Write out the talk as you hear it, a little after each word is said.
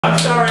I'm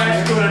sorry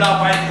I screwed it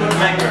up. I couldn't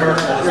make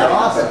rehearsals. You're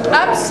awesome.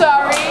 I'm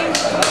sorry.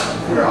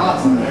 You're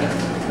awesome, man.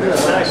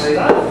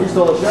 You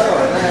stole the show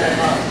right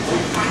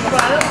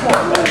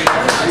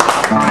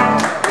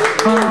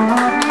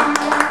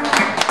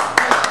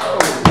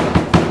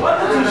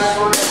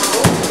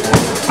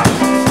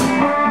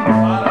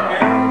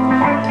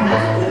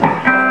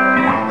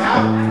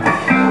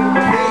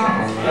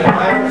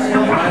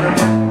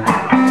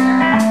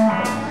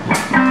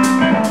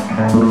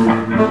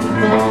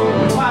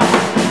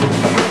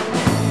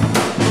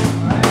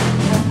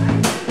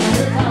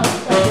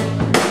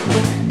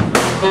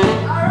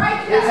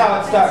how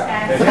it starts.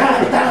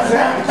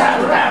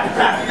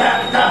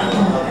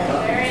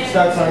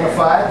 Starts on the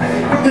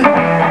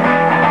 5.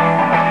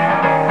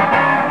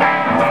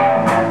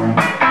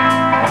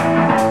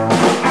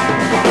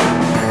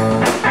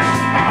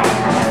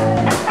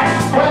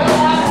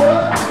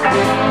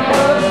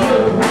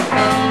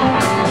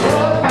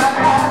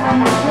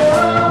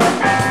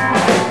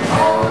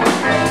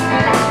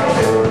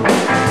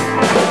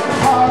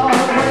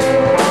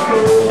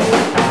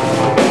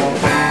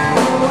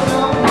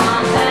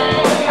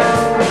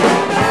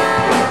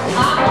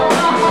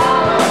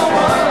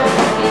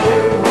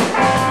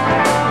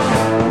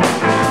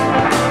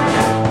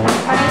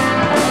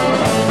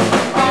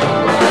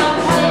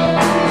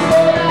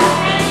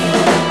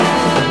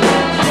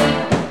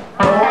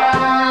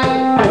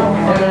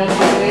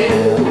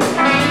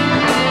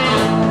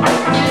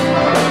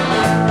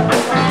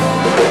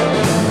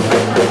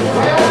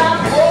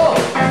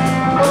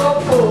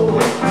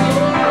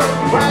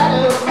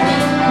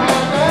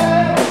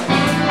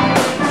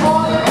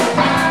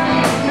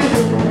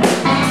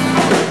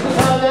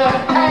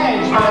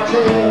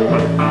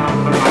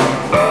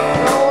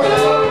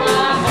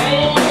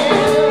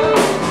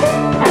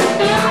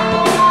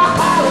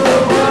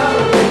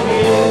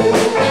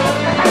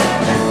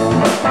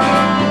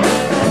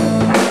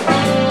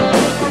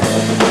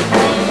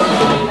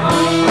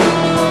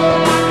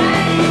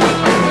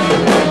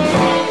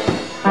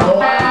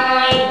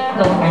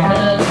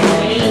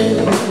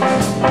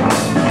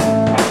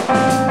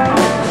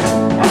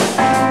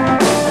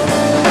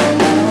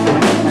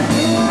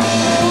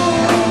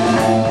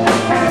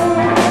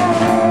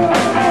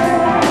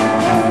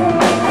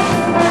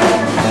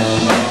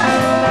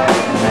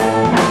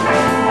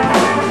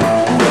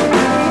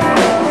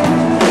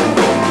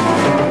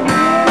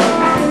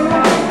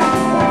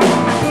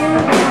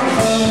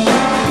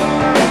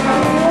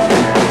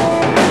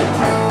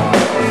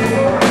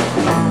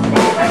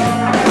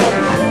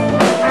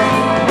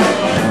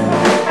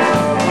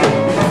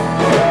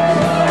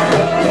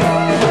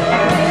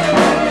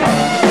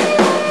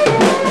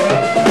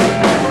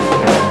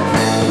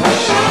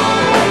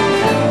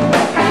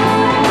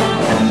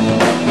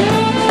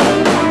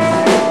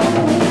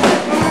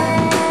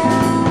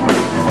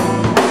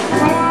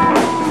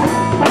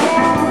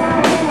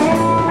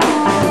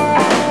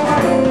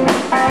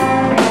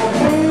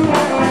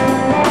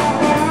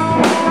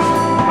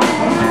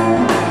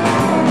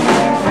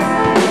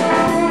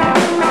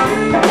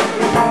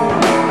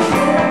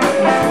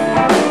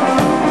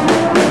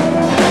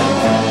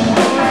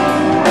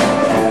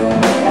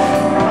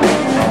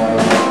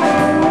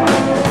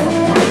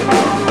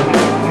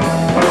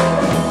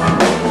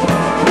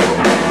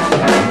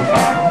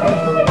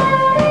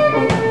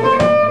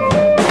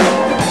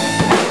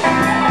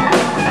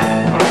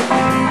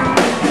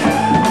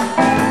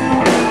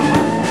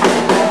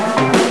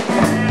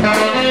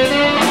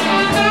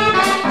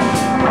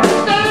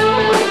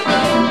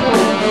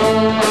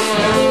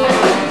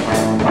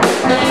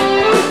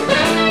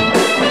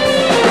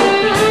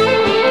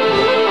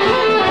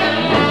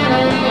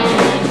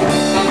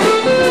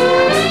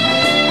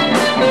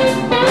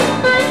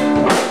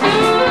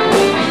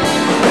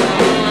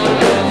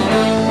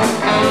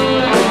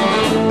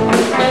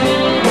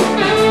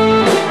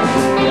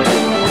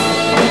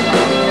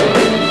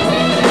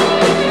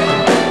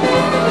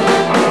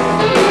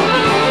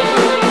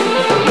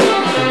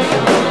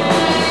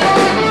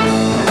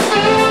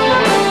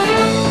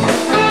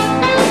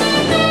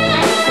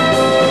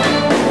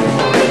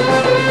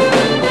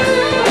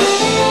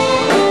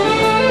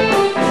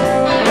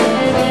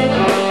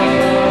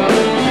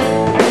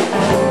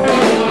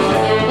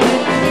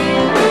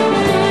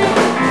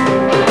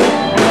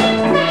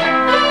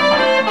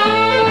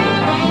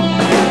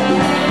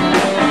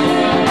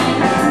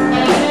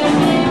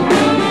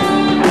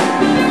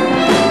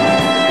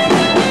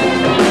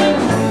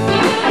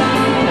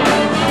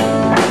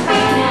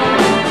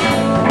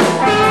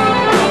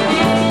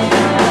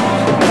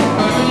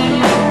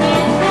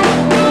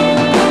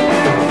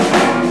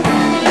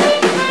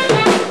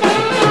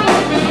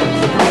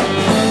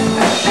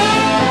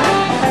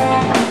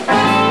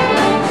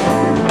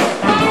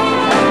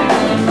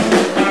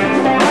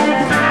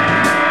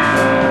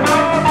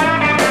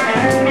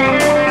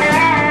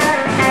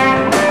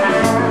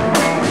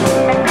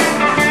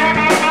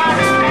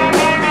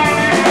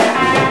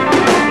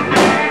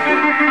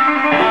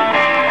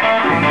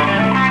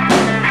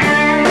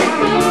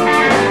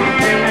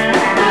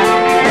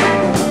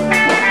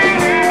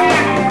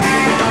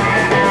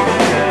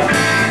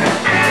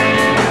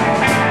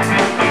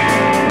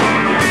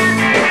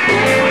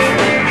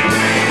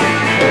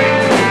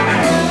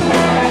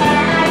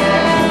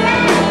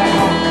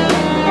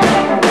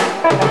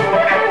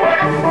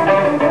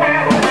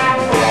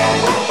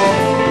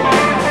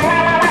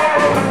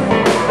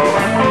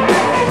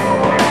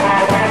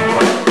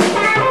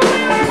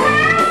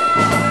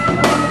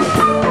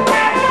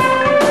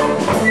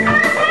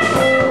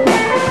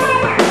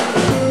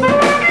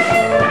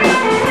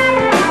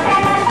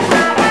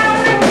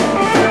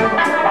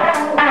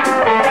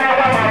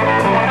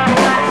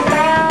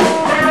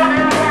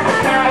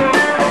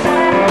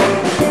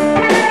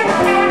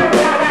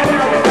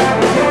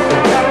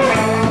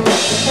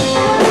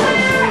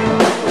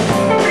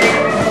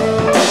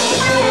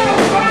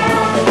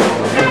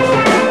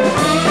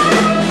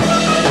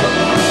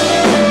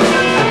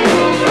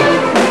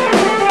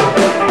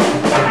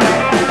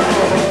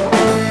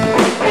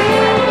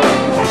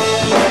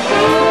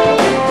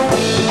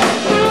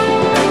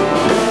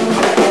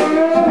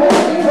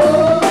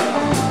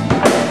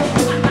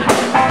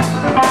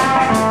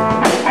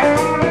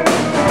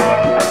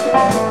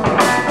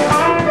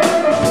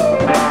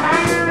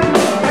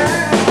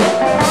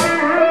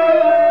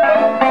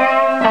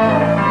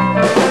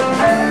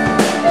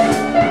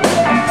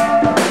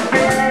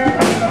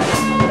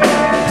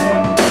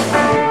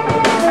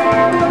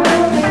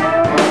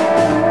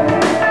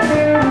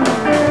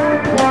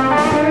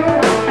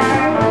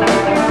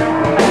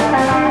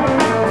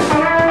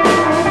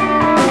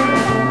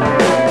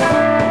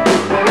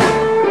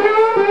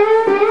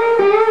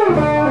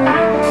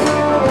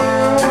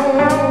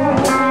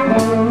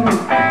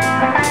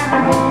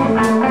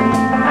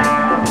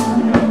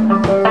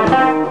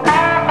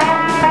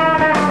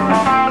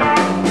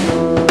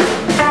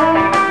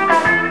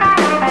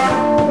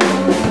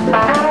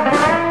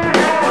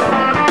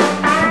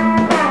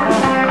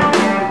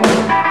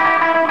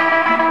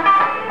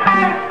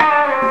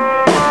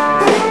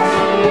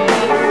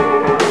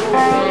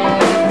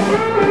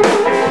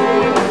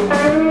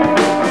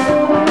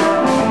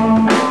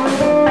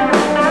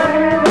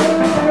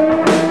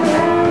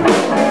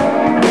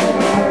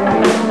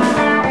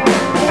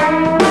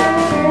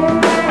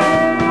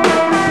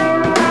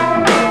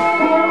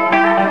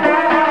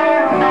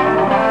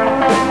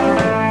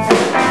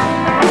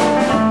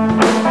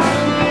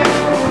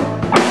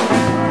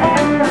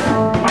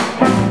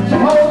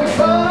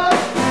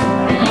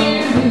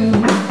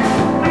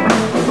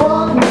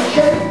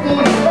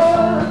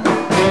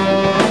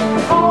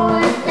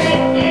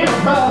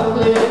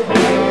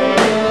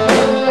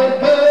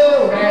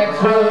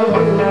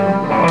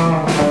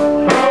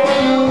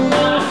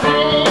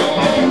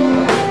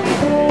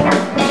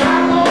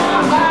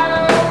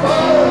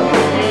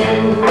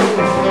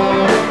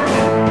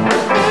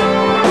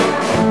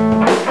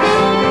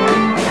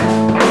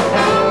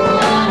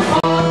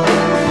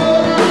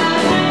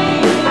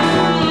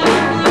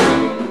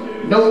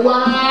 No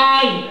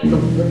wine, no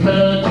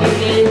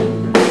country.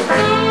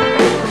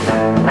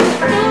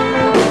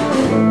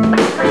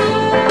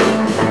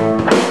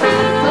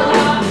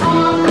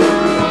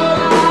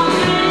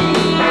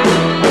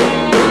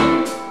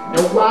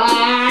 No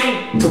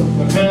wine, no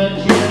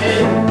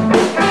country.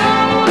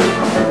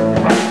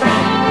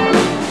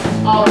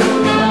 Oh,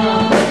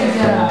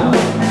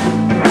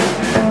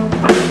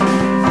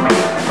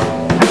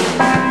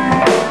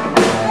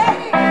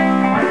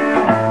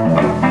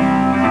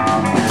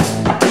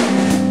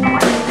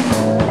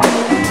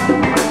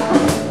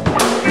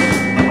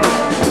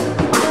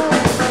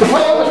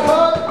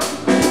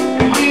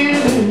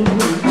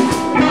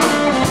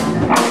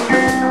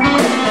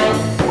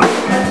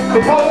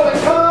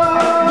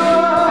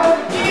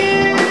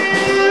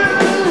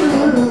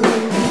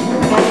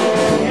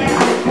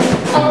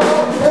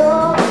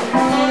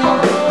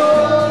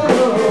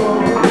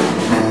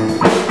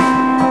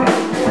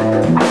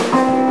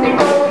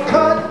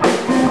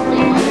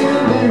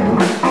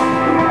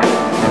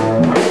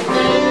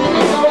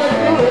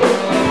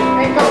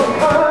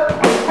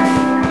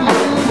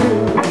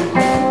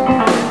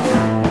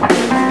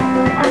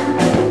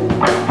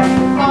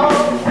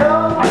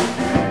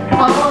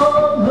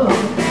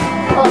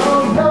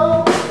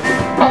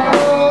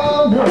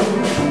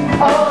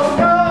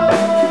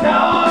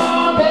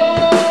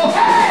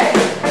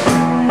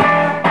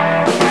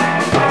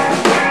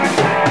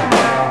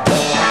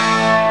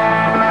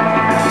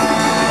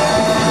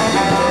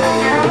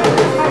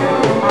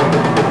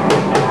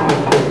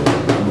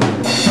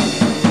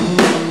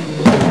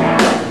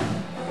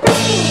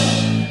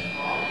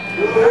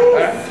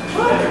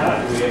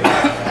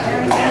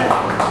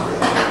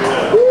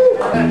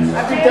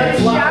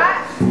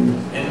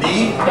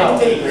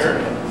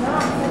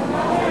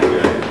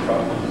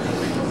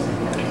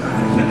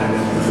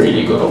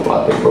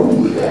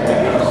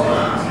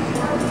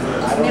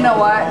 You know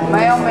what?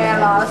 My old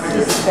man lost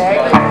his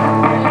bag.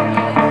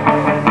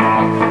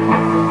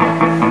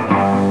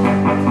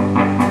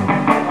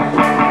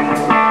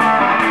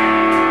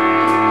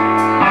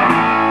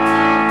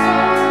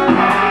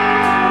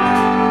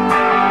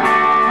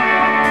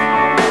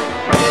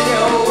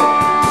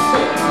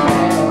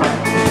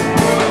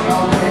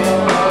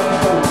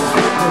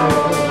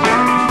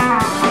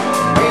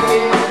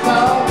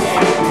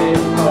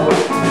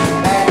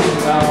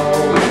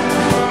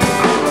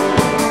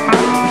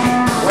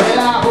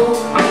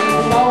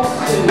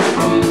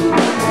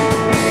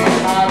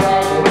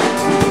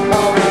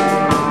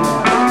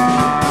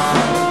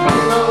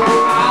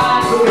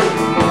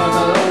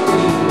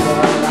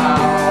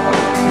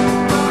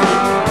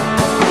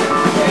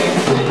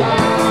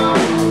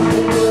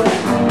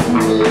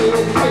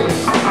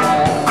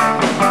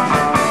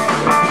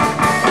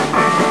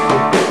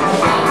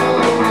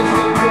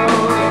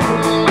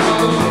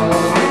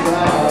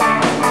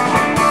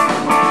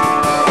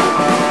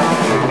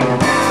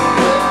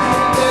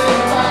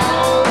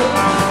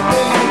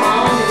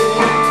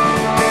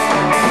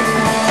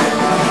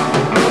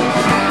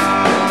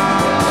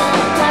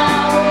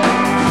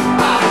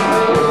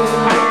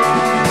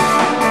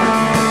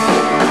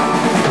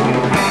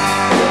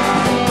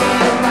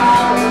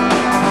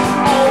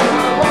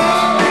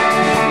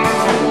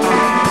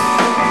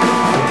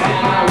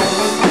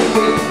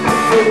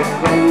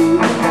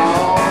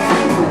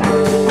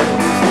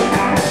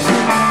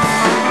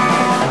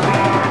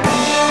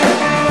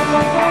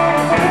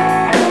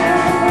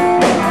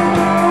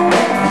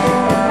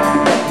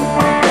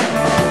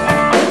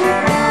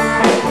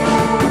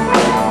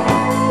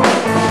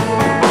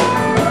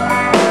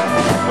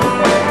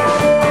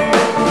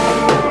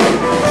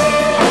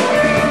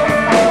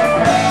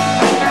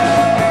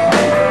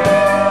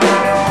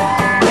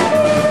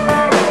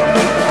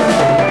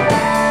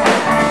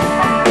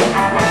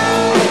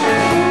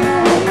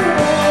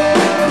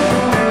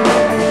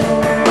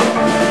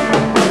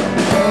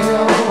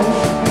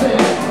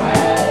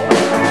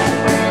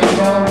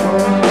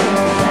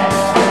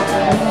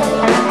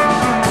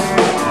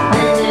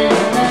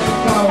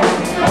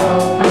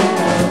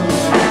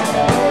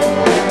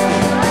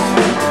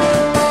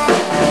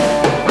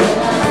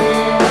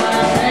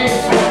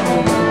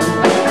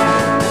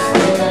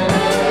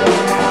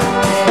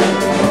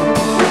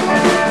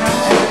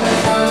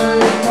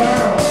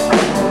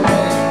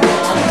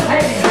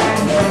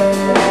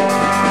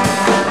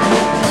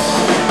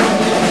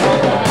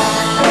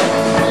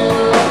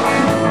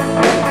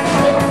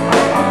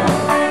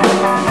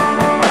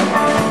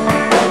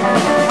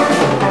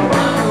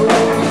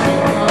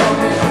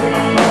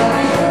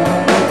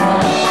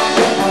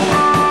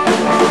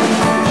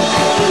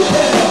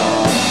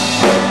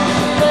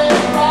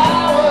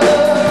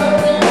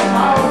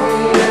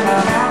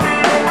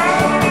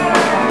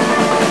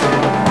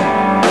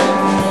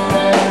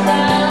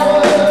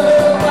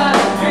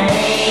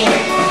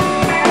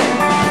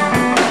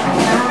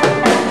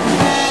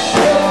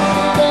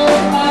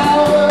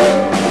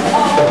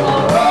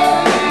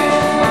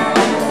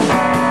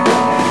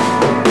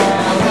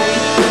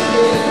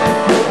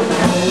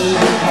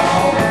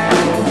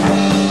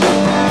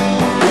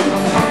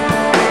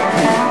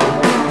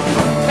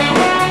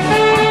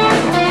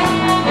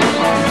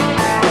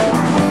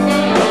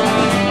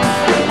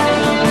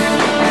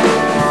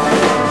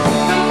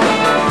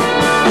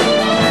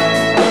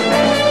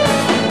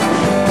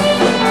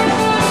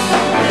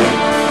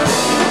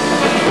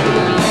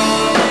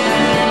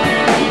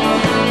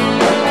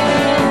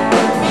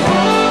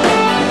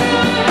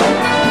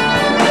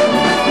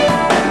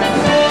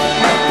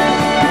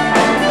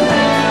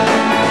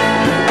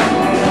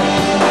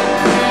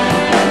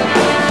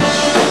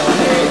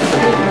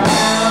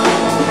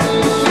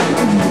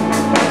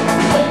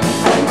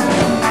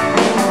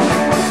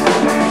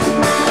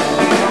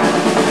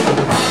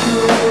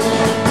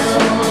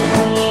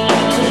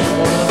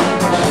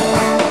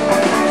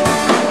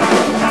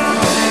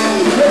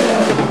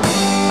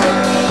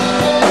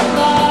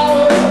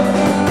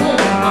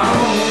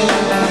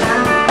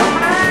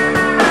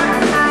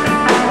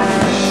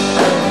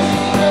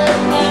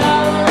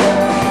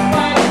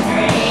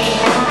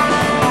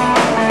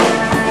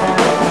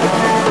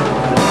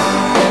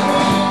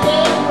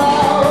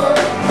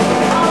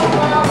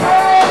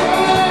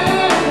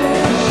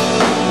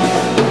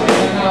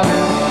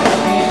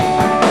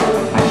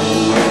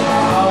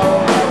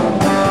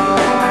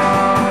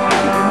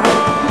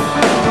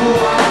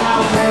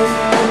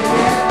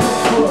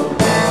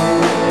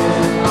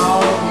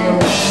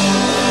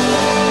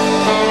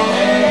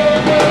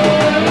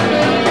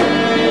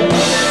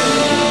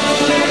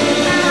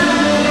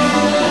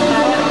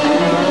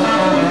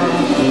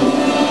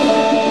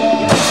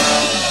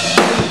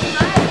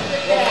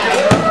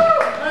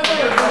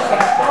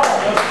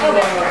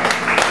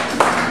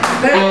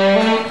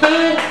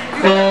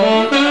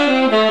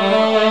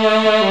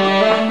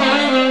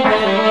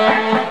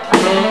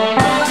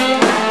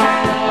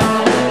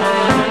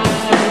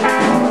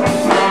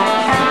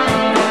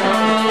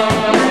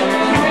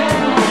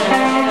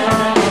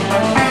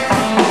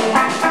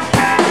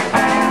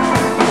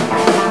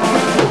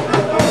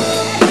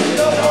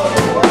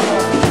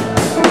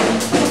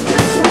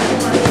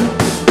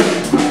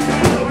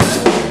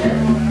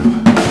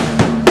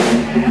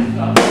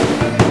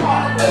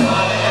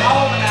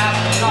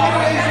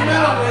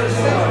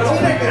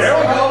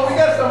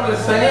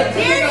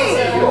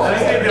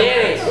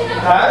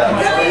 I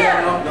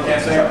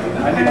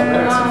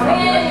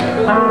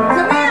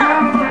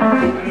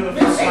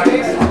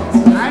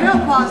know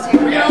Posse.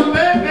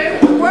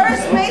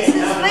 Where's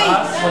Mace's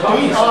face?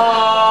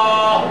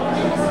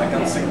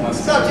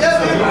 What's up, Jeff?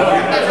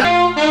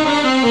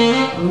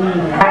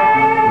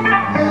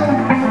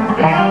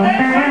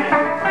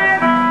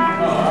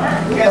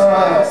 Guess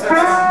what?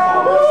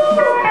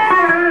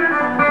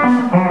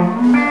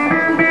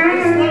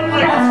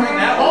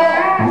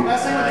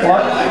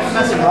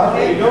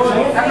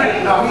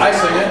 I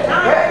sing it.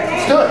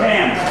 Let's do it.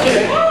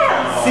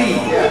 C.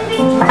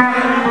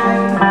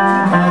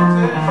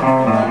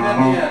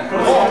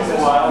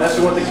 That's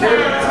what the kid. 3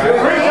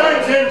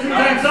 times in, 2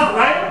 times up,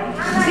 right?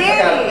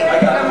 Danny, I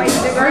got my 3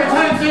 cigarette.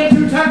 times in,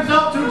 2 times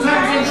up, 2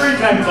 times in, 3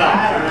 times up.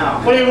 I don't know.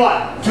 What do you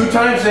want? 2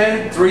 times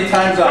in, 3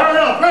 times out. Fair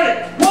enough.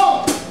 Ready?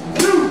 1,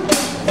 2,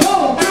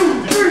 1,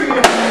 2,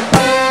 3.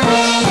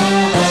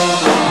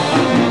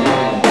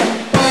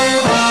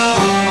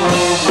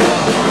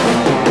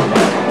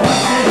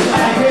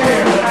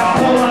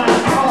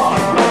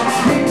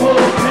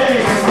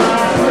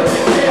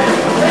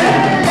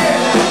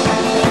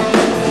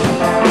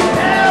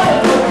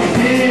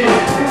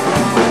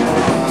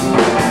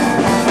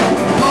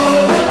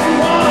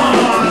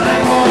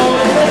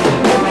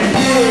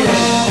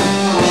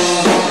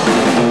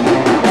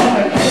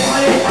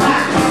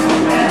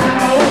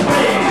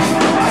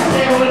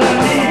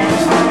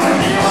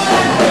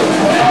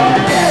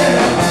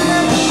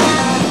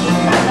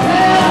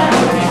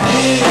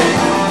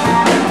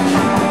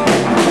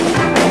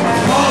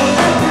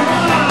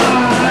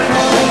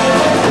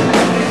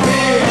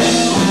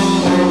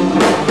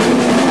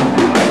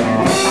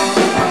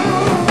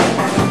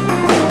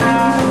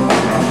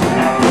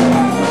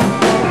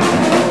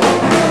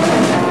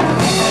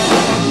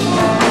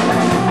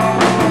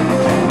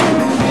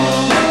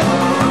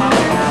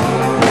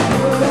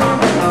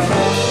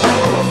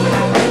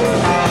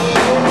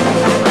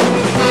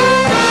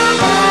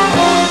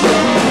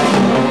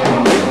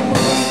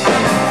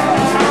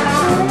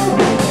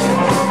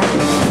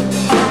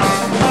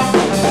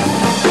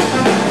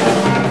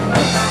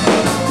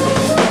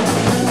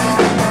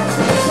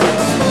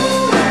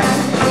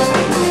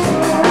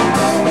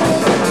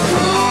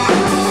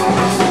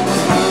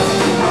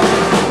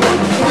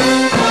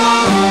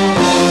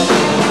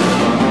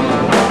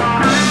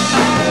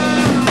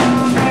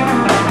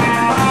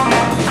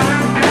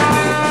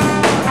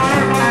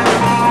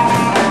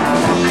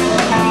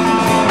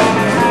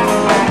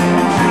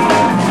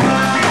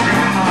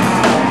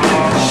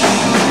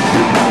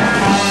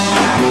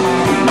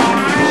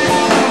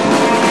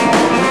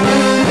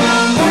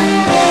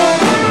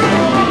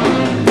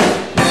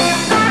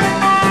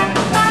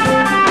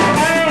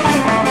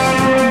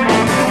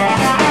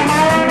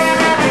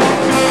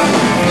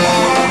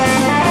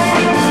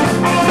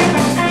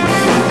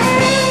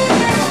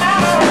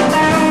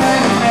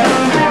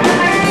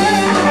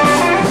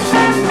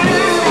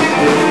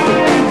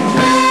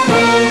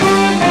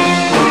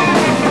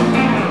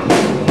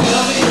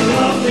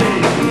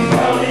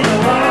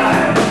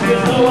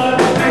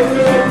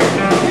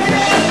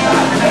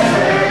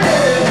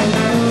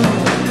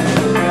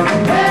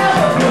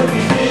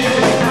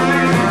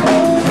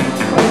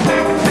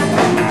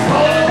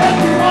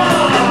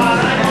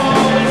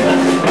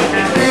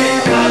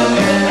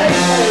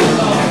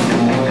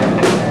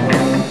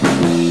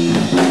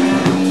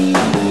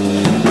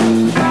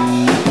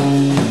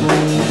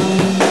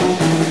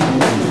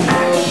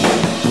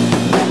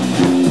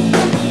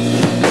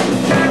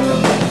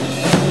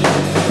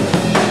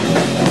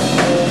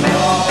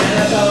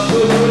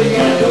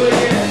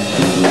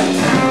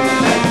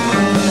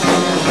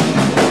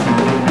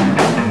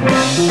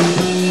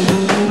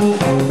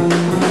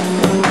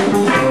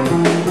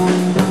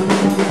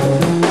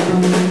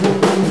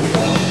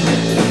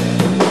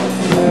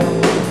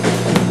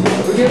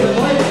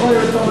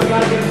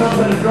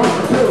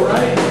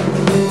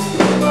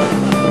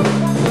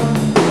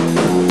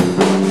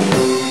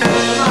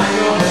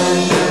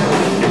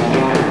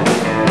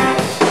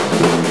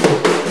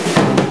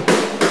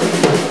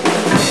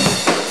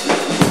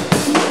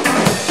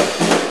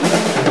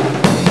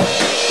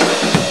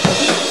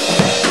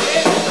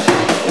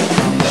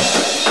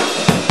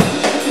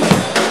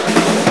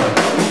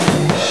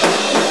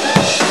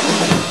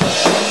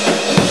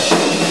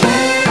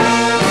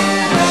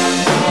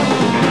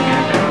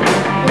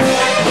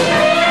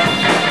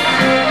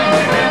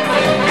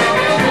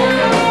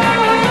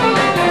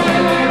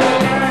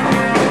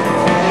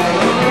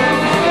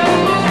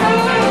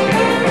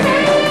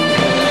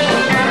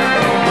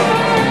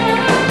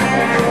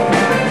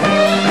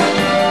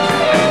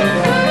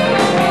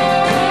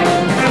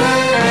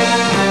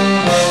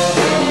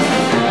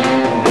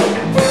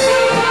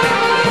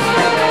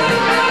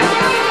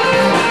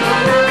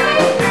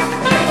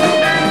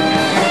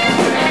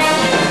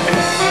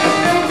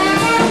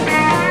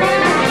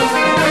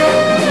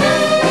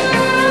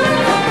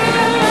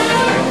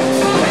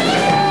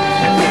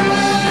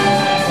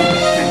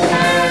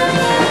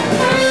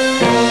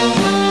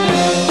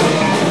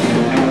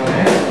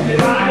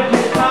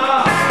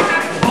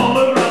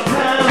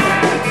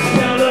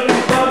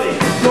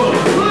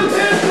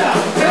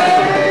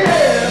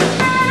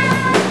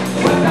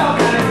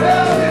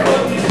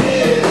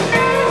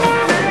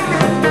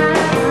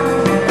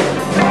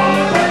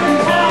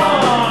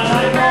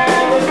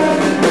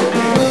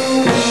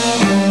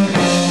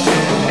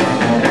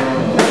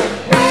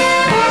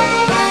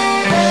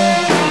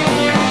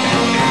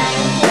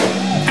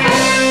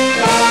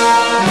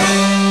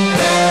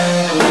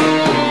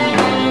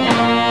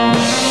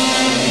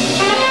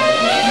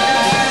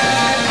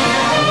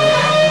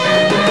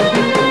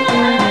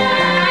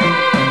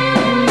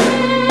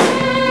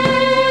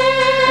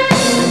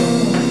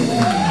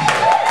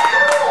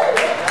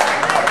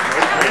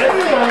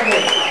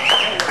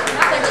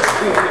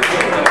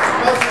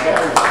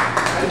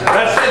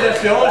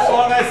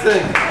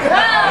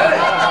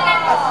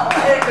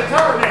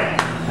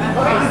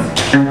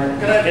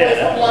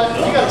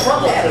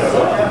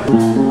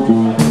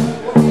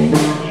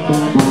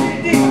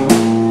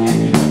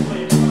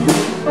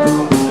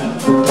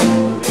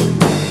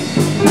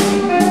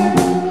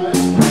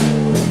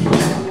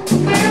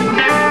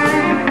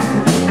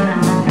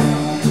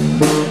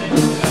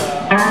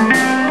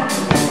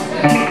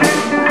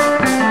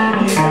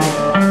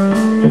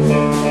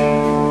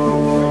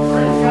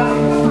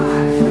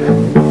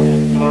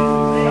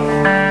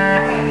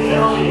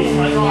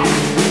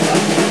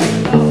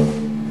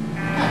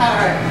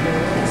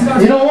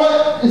 You know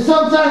what? It's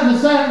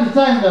sometimes the time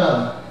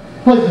to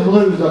play some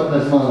blues up in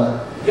this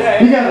mother.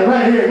 Yeah. You got it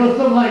right here. It goes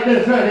something like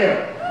this right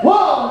here.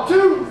 1,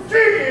 2,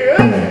 3.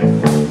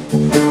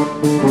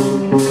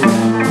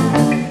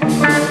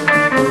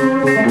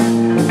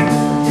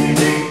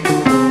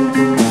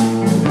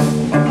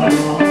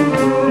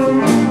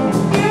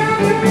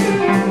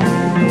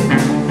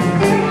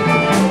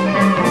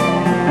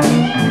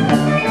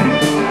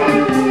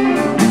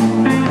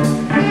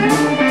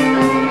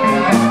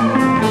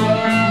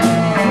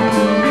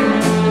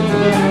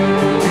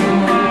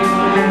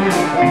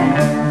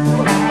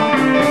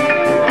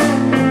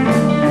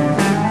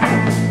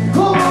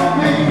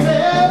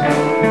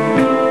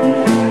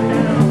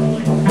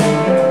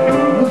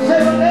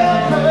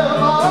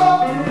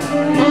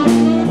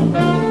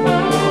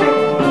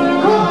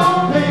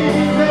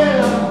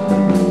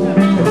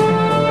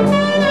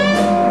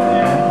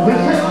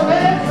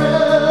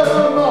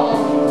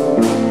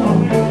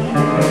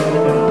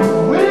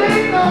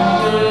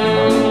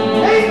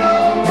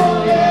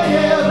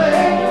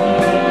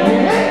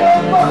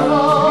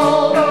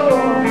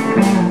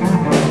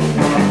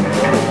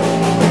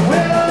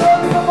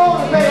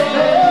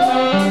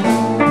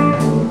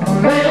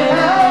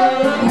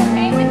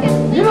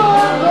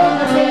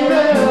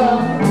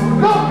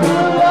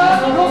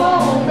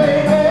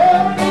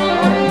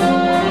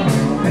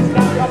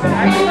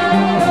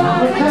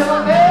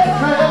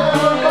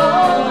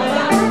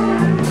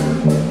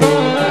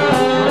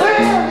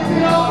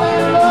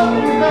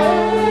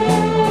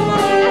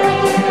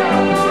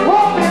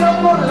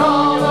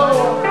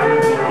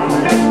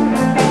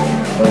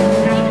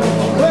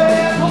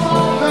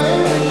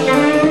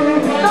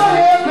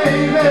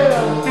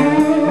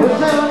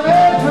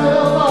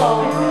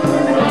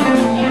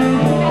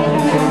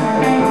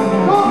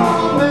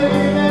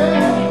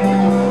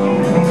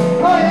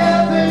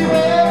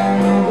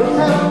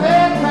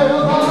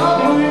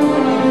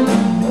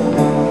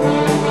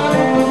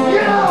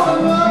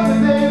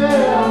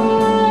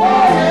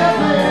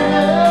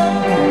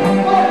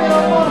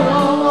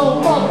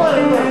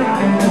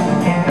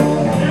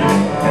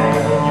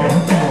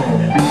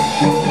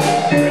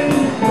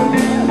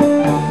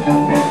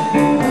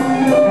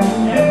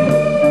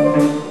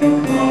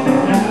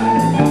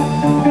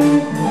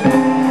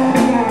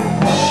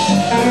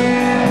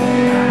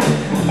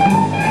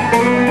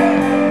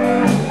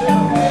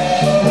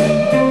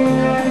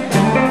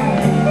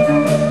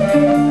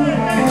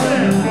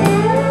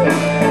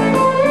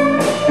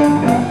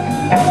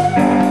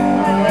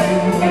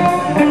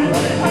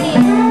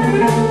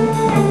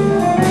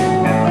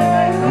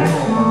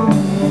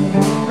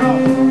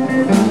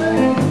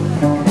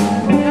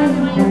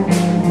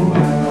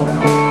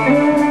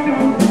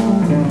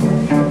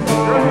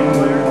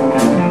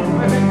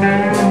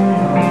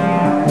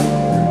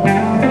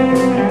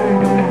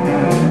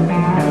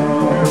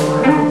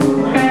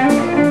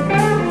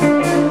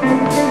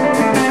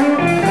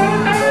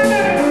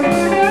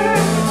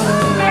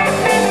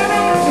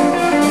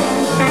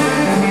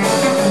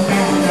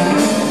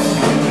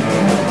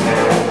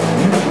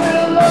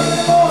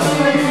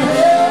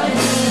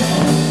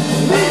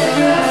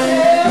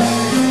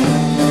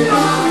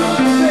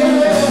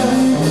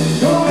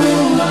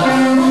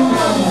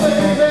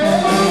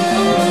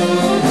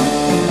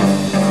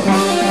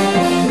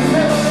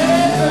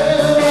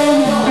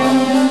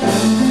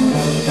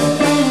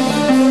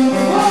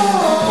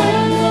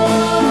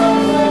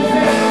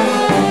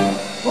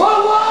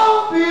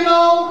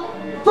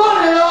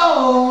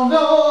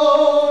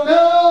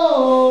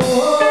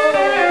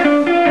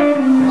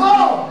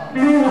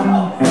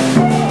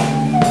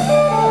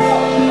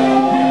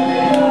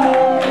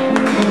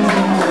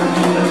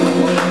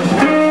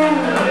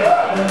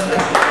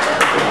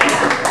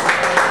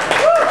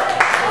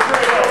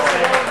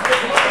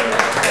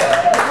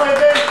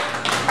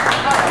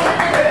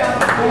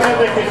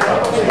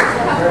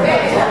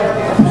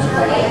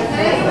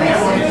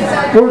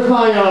 Where's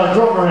my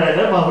drummer head?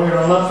 That might be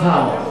on the left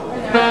hand.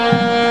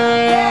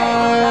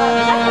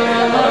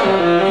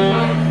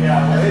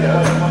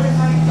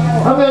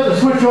 I'm going to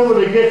switch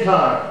over to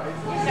guitar.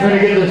 I'm going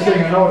to get this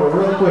thing in order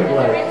real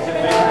quickly.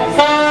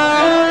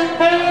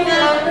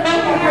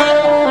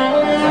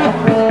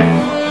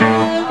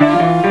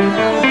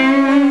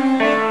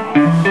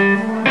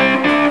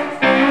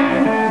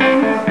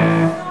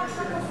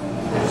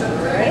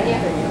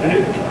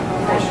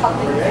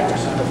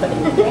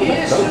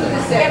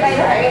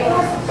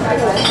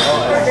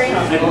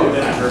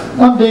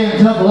 I'm Dan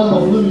Temple, I'm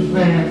a blues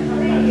man.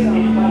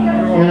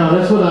 You know,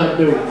 that's what I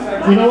do.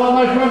 You know what,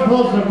 my friend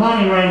Paul's the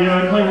Piney right here,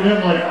 I played with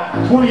him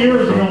like 20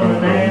 years ago in the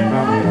band.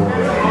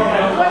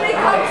 When it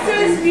comes to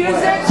his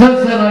music,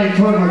 Since then I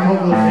toured with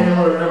Coco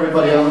Taylor and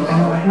everybody else.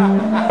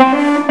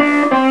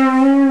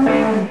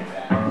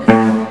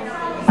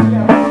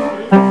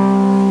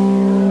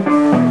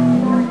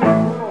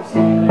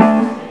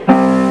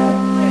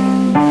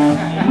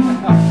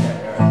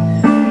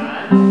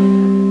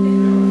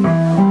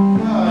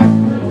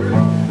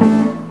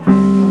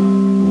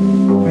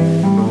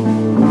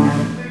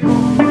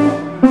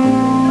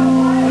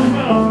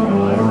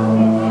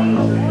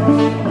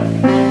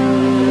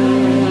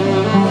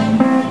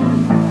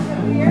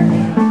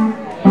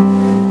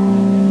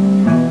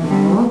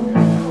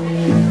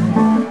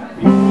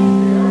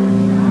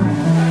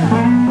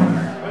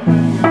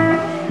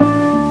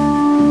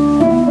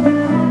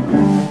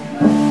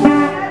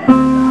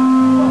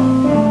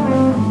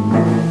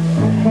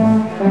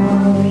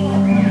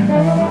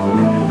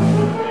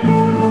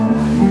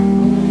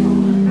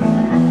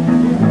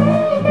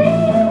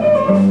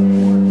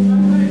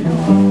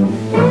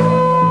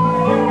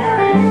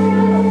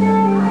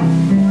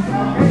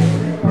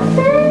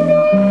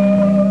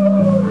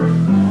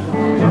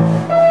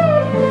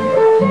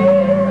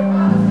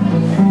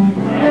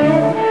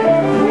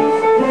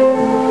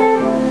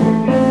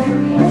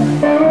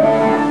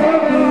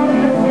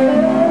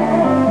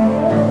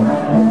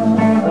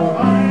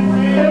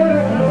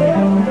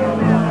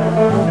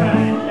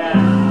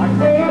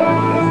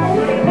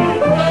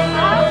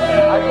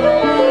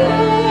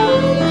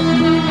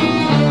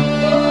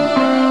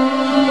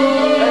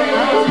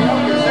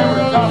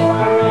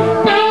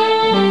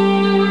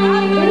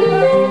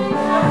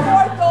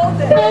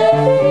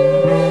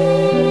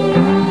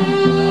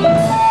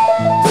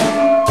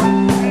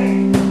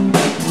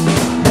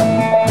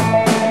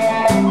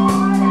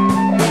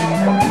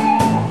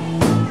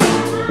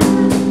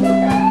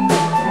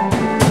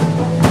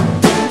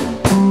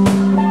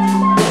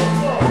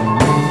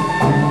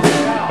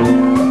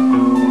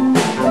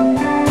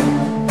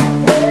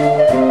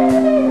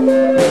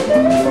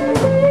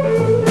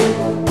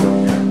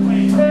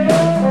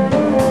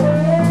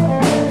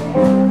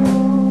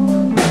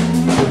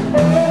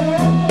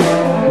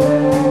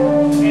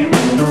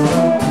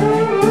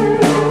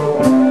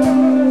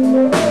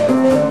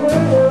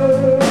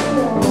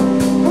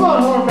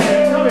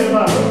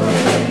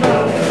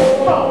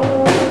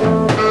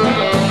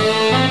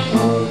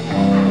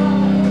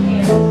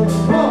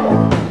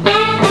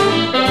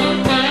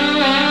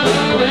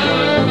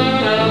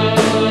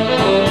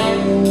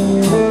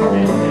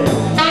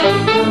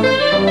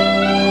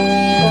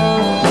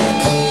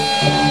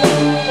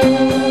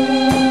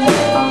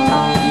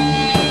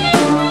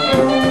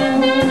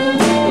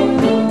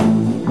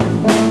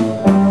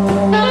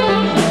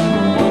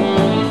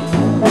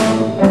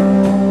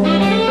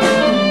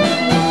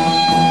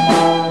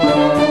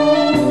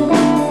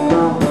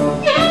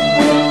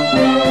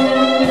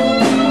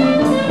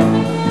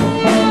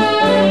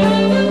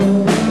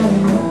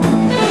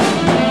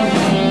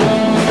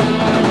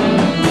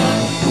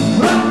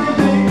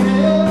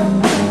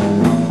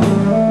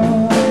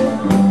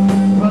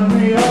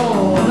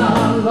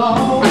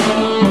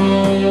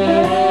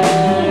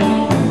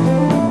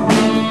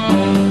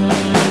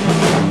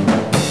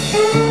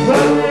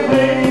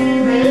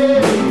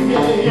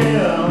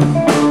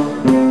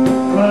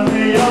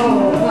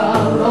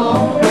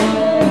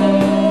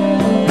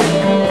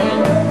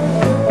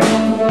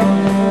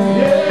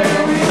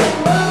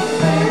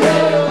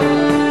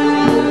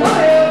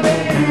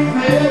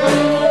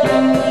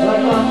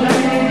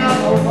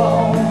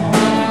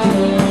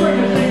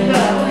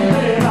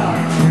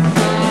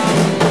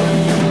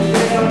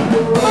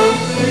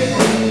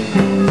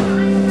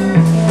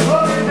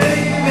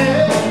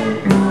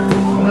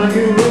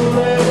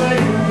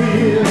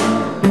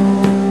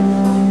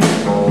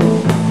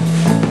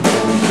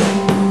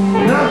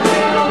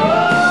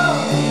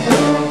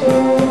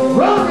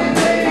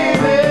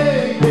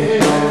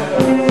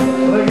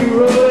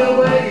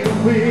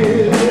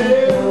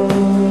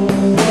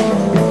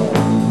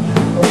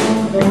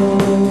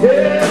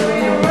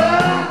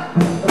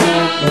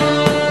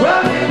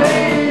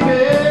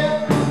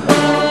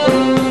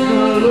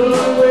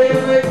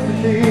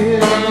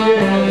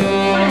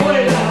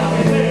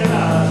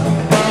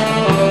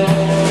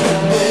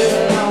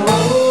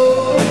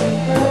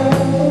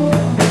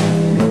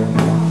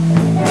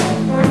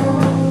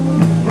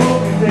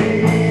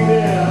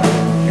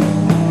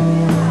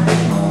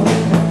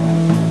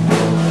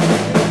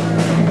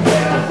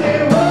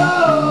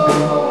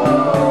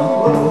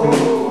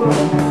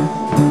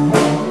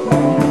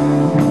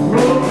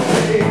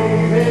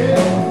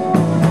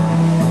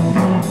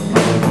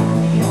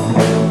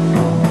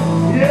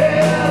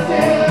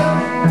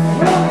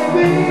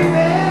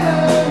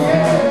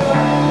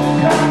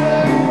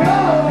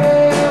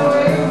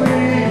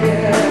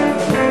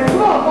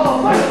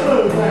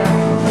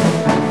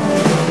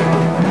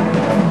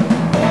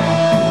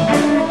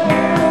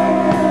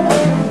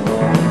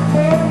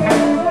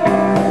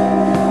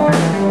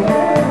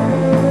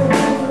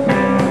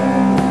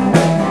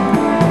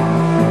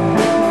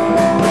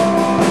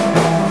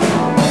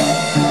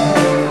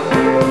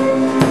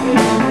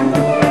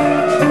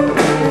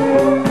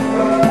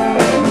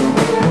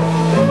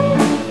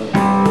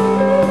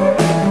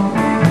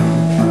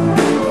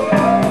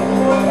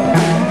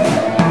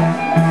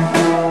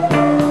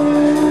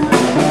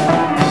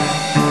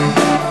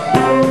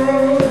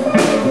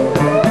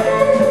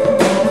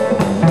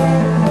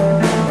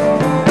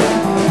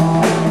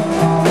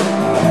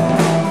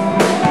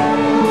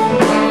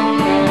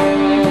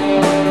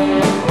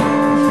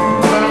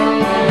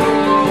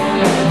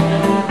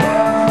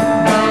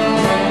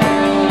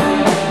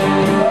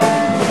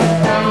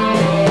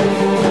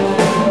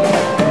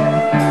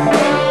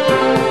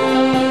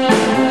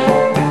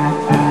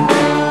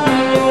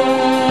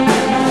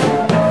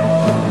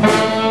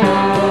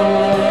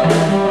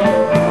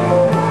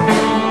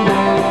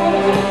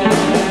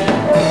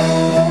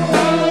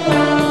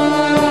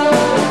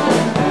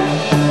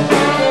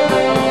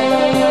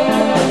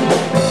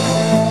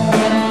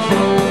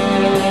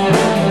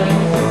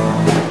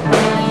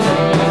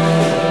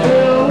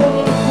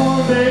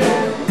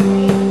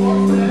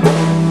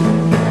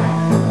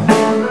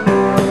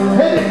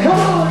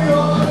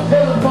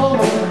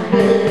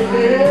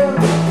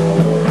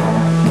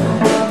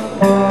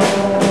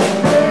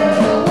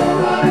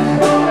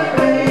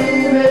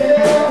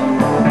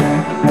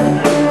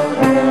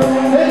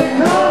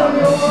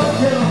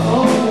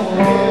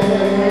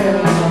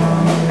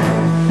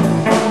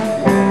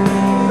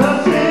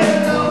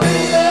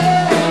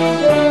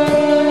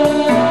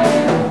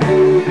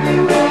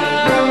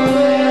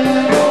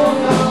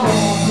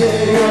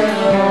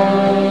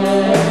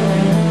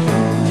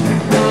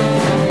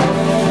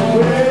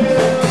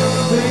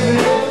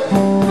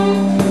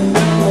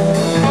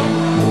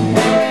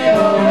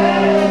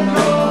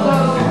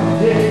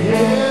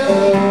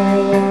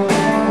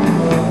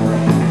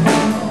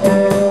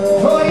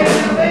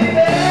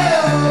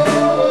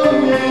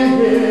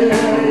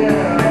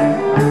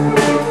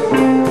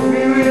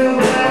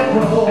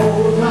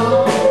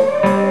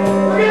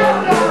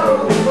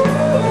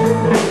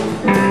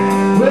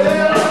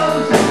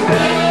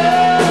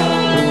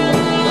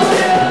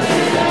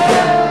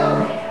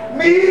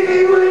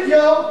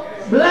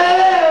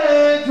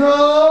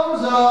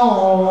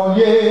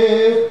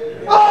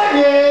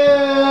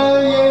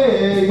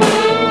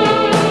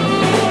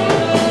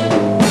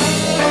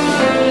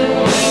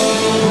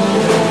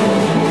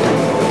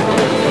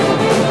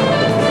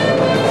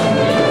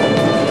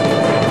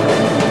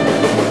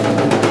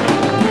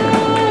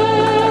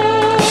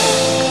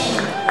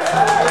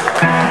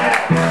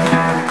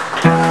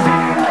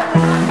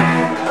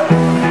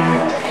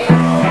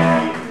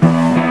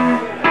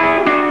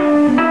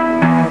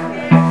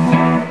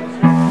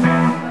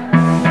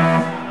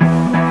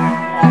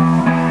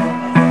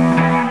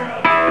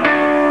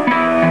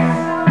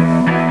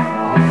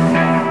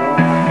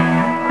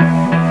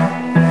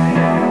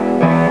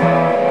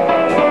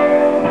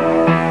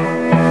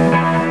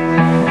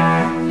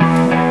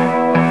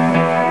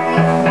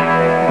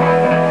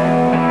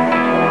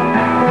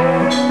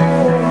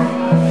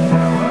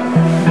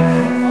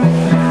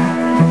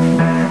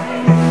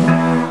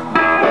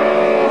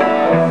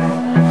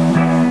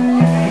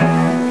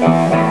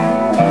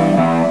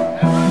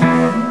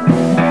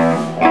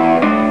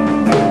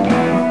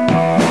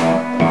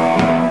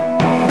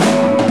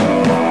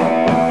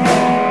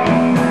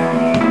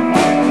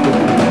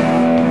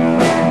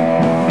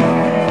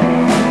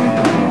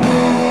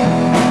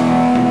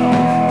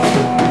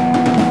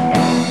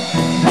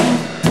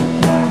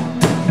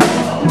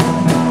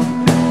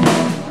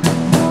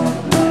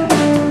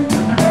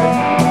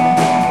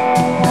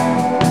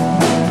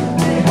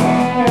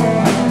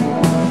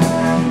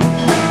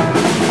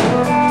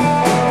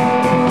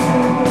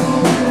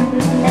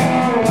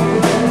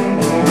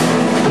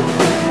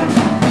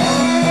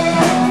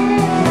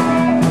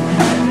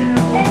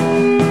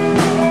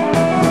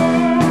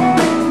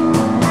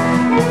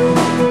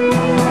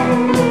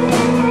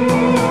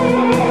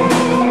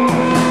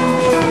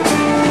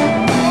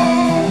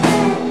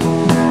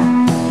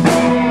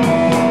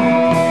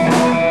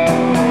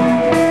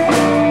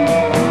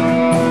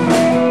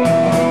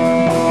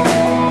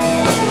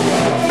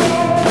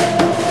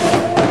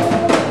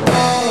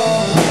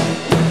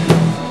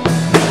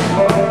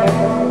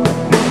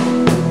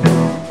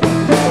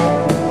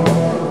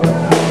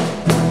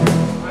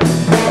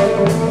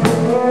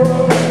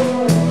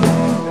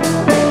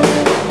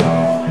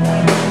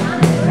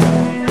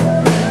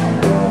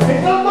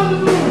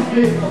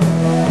 Hey,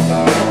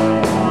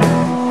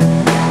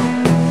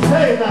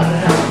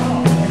 now.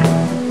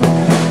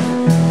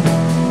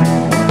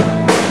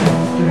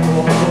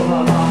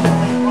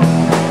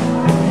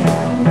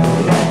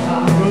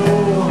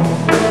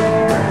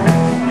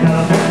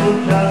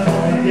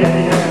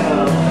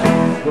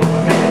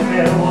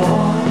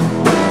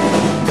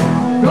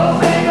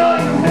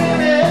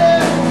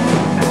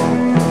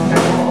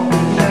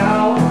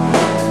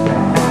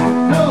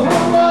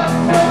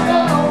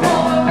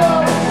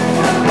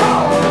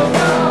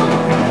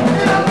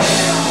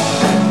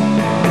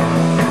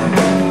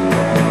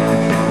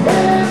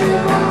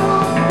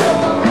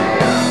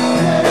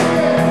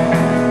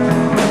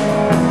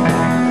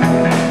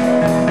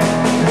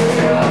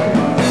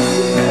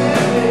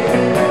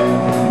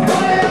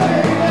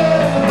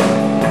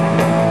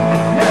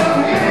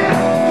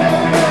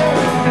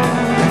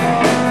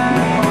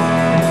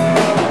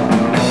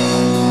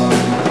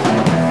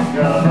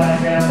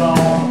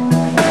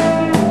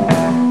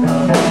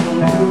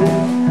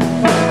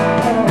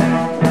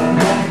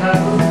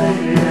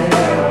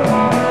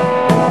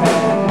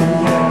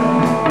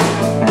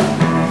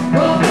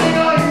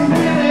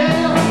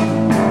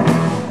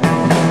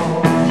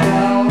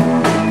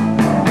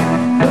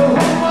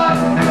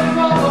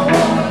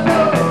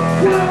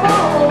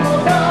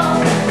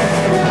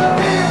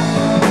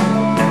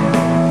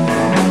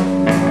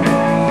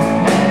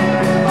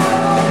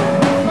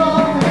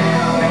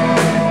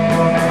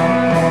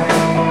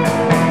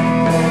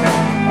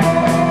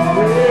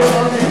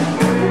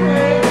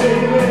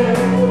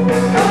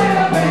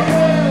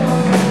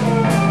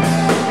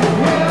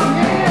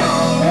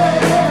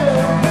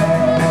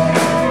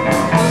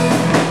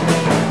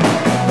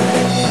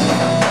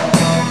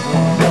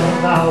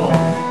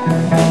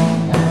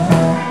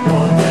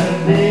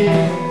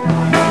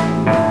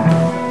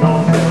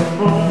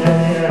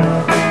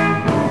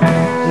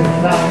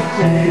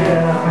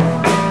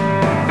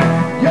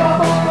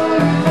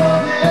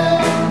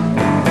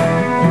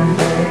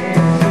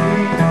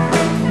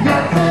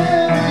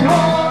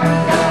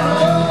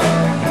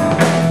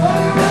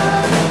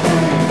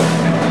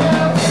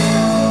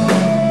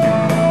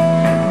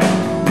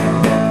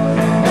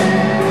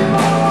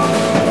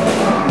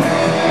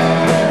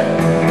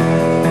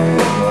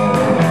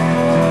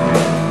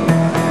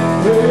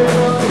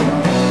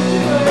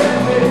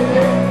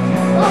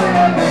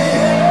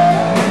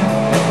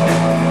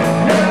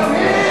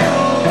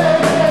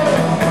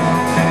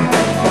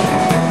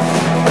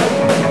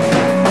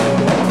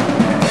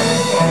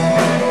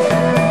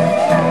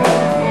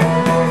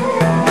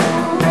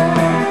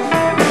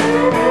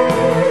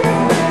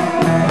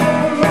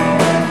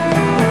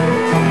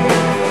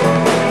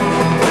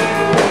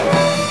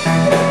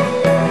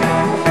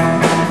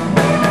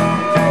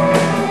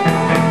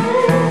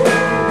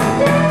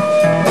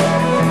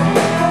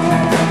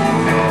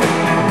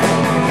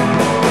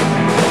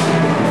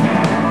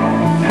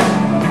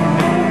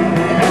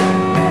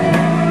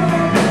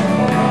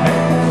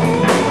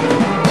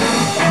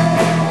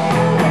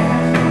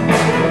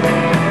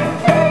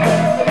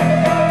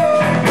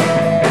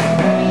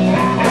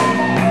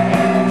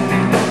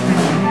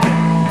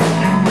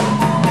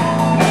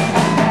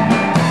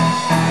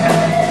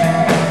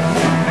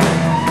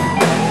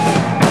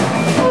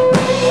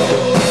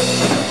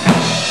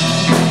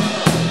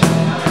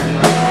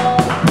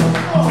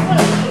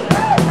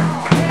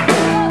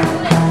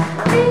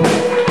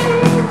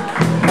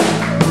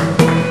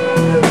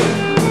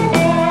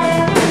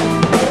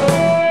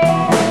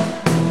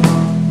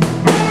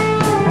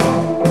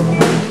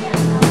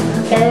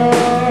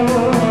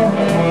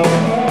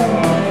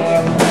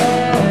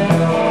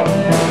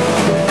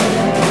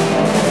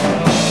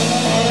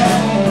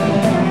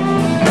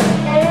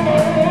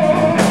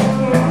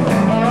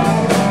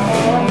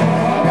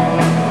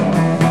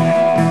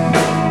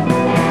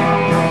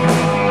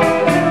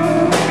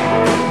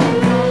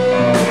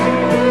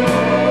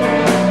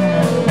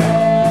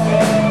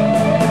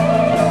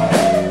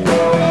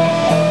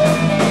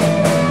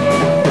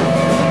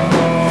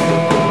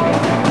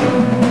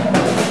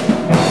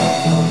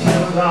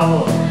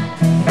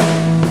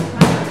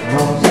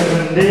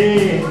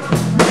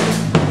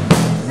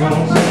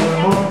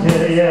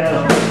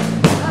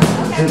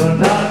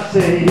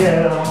 say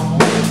yeah.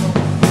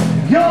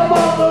 Your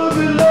mama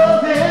will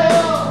love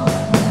him.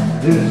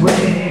 This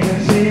way you can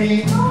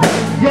see.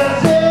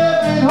 Got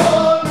 $700.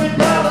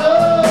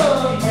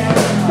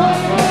 But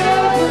you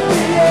have to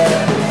be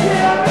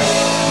yeah.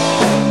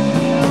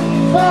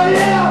 Oh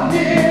yeah,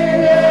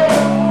 yeah.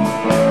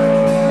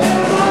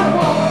 Everybody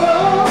wanna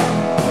know.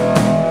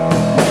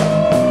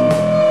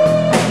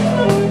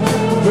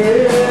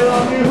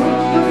 Well,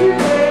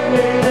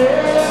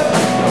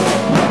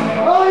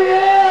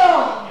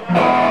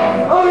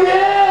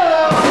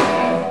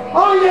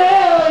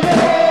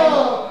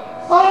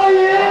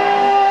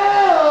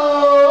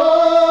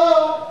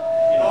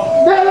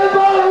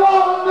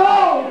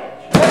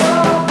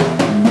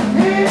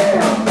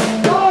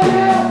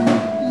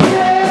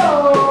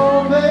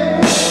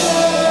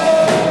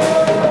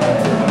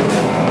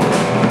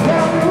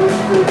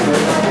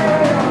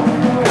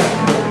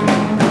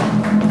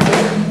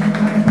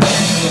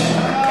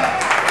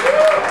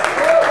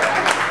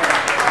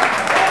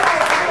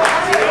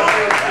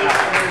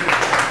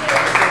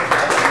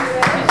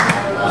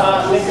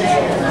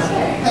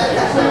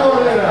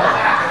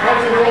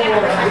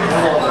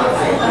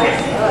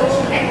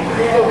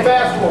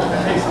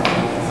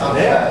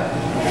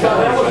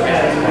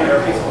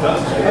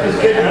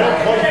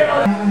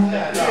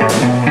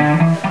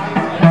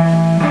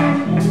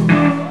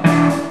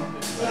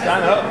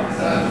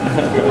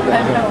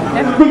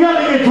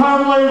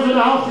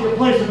 you can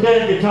play some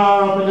dead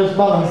guitar up in this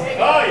mother.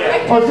 Oh,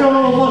 yeah. Let's do a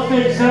little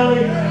Mustang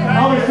Sally.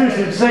 I'll just do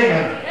some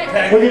singing.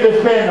 Look at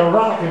this band of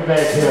rocking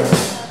back here.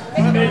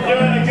 Been doing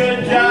a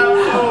good job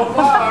so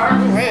far.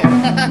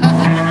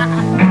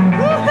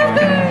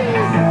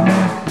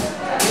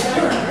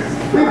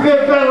 We'd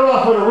get better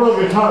off with a real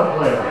guitar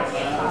player.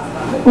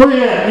 Where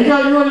you at?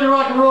 You ready to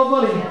rock and roll,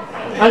 buddy?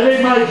 I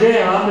made my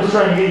jam. I'm just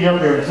trying to get you up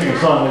here and sing a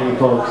song with you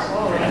folks.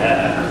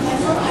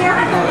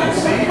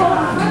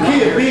 Key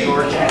of B.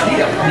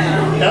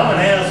 I'm an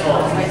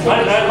asshole. I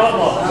love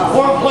them.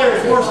 Four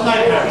players, worst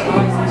nightmare.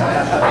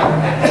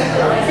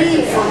 B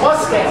for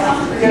Mustang.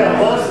 Yeah,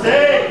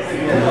 Mustang.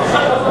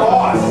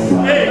 Boss.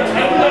 Hey, I do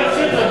that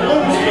shit that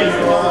blues shit.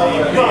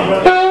 Come on,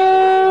 brother.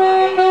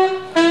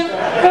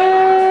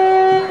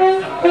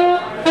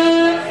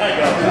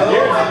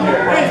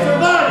 Hey,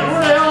 somebody,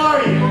 where the hell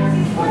are you?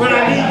 When I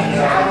need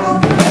you.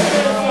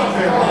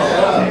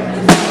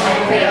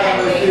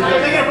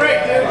 Take a break,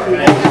 dude.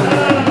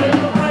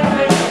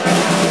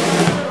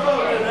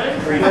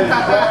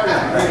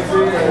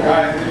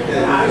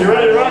 You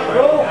ready to rock and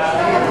roll?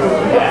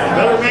 Yeah,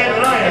 better man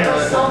than I am.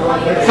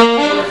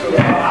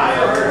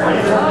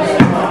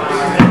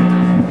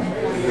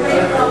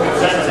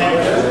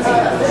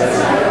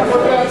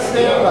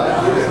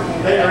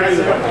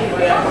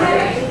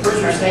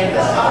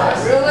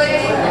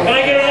 Can I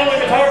get another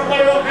guitar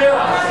player up here?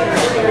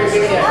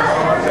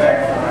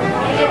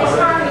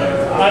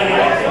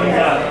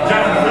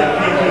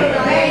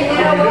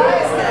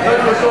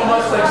 So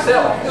much like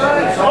Stella.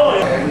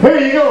 Here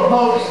you go,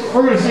 folks.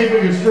 We're going to see if we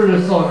can screw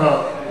this song up.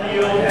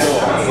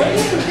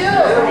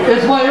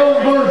 It's my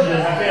own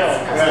version.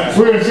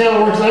 We're going to see how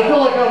it works. I feel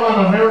like I'm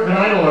on American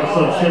Idol or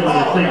some shit with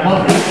this big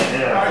monkey.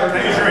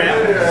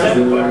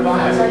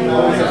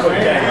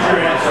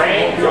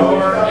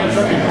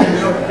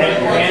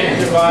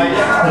 I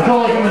feel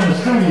like I'm in the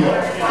studio.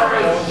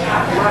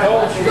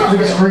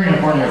 Big screen in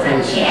front of your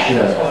face and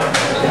shit.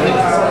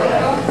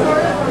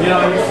 You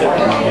know,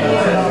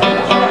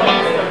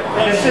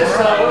 It's just,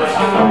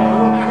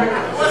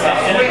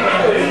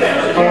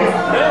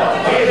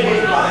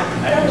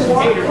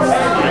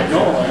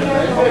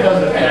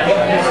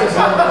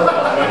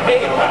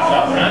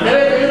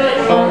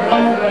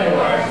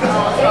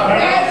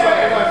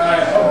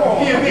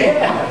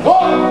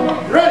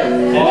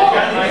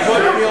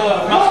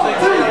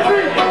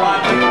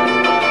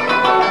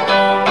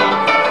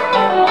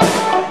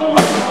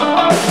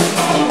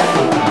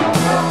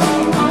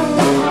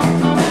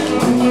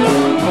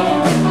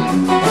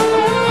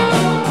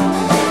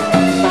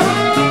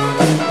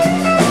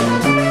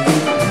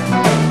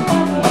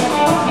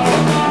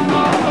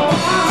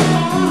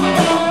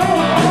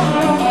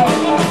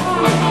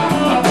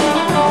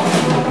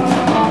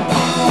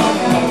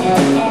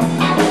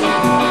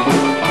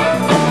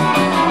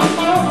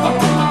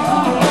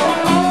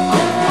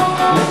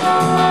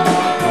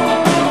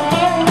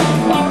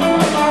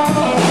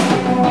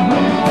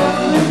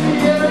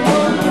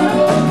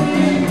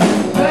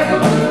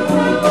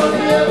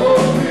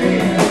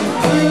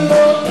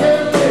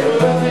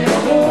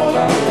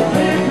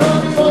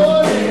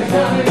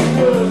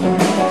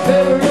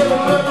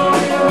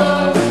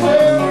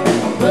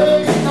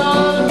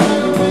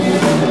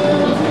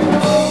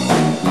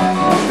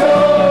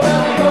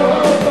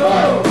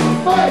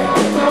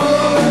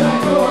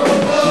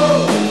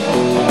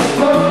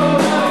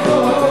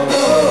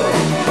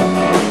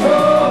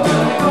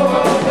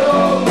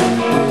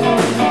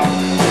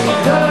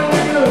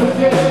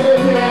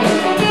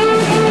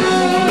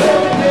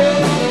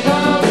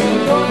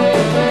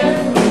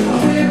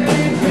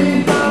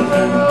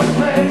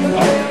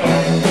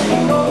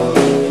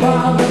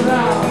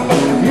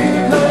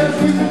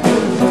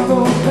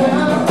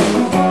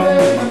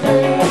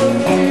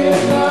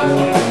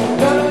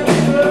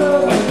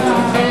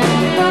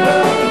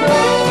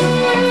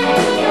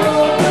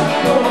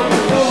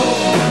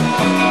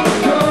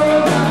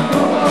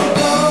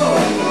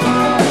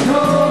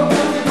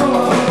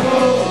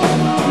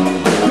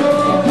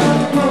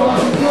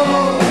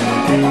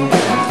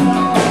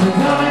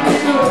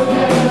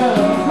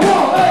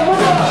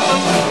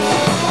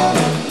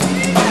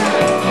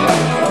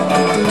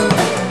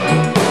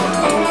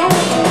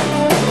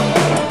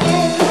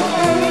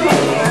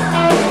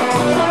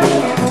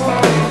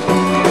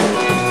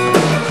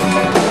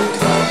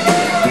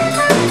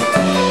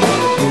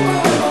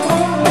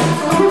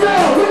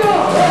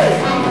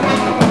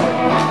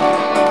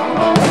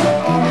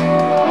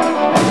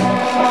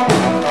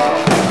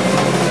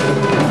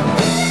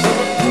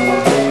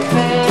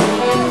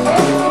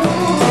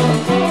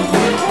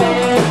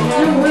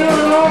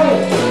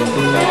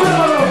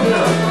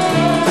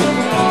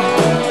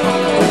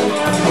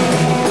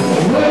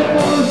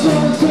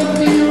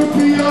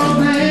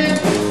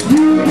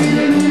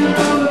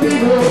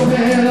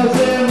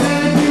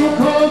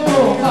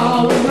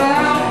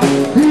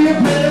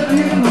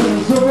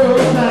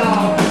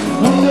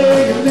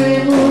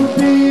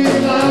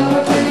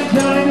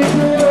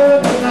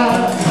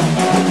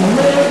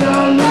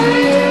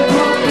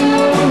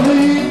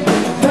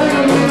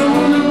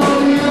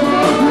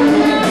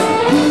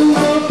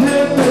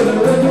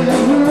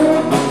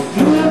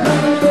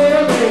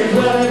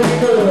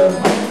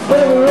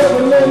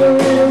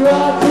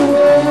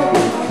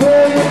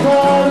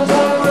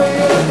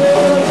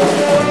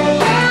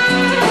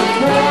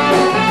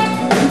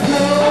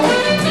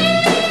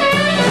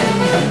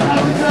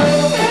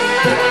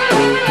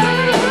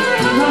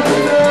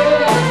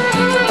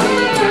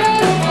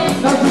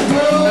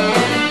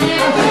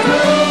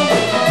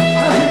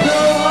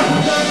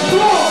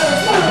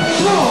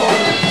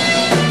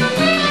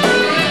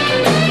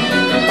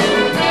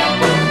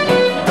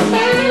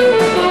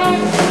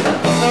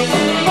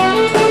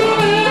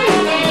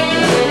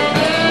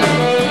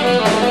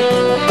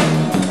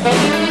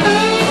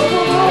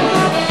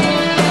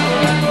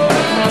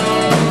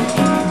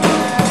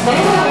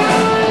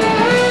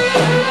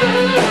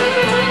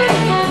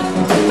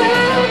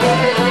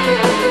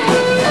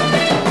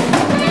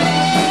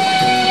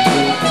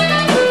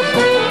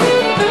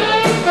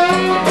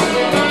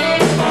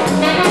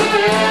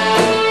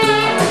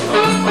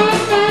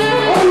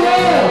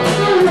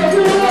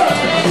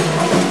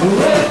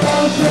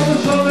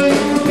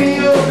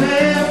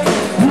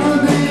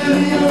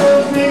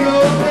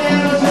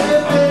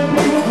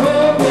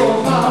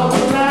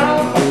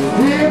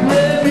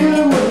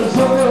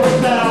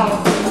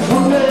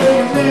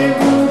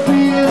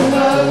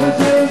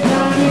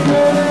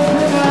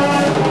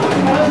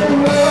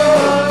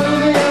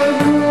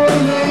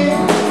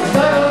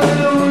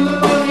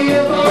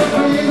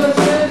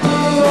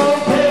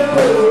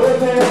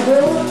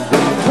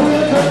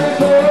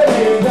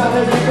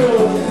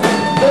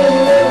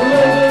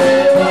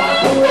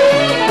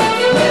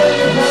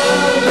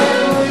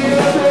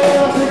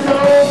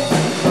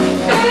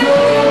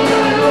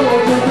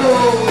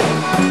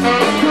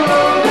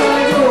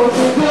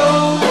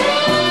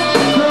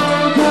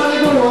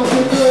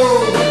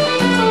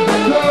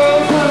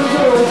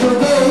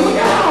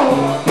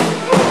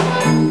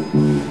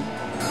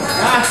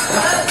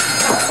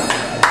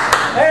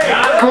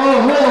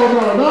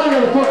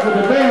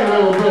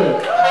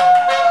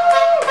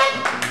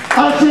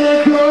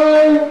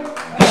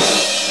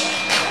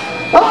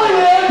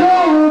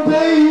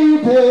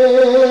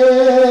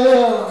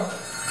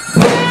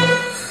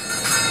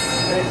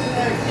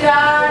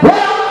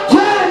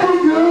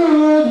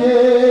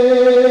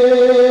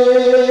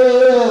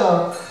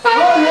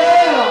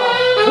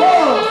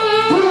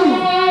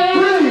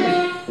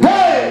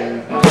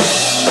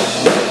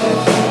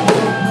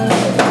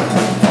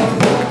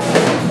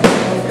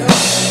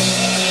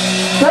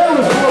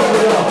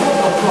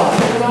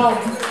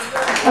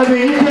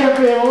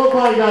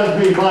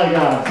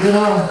 You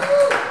know?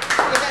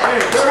 Hey,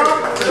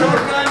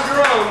 shotgun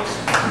drums.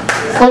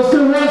 Let's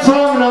do one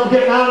song and I'm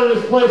getting out of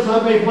this place.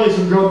 I may play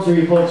some drums for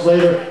you folks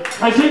later.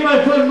 I see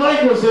my friend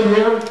Mike was in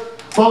here,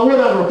 but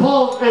whatever.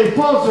 Paul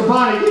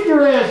Serpani, get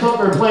your ass up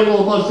there and play a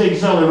little Mustang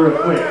Sally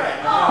real quick.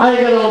 I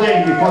ain't got all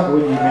day to be fucking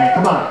with you, man.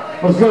 Come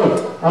on, let's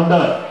go. I'm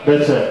done.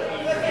 That's it.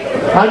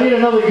 I need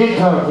another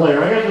guitar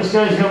player. I got this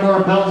guy's got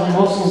more bells and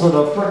whistles than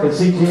a frickin'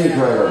 CTA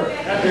driver.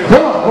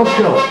 Come on, let's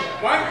go.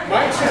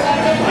 Mike's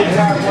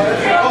guitar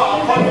player.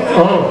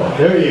 Oh,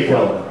 there you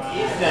go.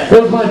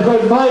 There's my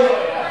friend Mike.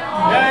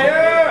 Yeah.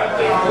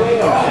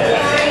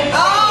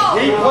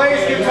 He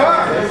plays guitar.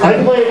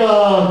 I played in a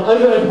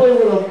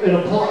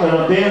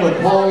band with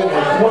Paul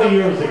like 20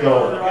 years ago.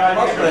 You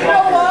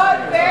know what,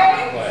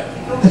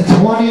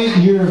 babe?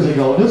 20 years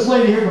ago. This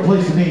lady here can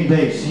play some main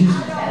bass. She's,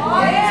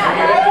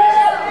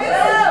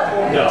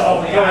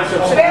 Oh,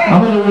 yeah.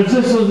 I'm in the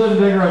resistance and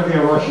bigger I'd be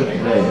a Russian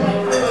today.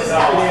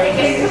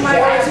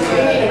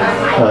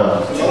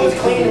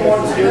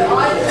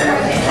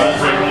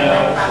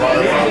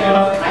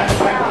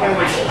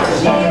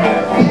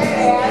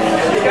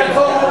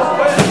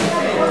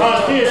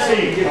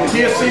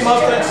 TSC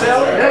Mustang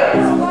Sally? Yeah.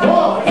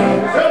 One,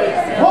 ready,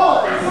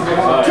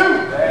 1, 2,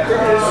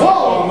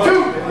 1,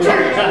 2, 3,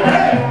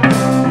 hey!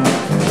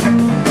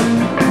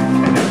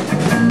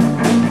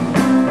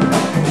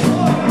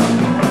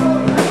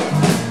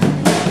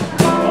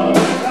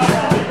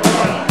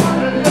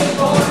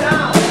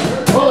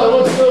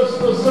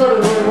 Let's start it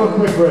with a real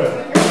quick riff.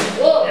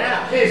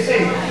 Yeah. TSC.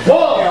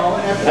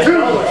 1,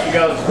 2,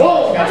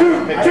 1,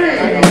 2, 3.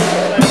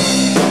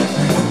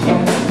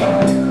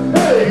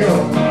 There you go.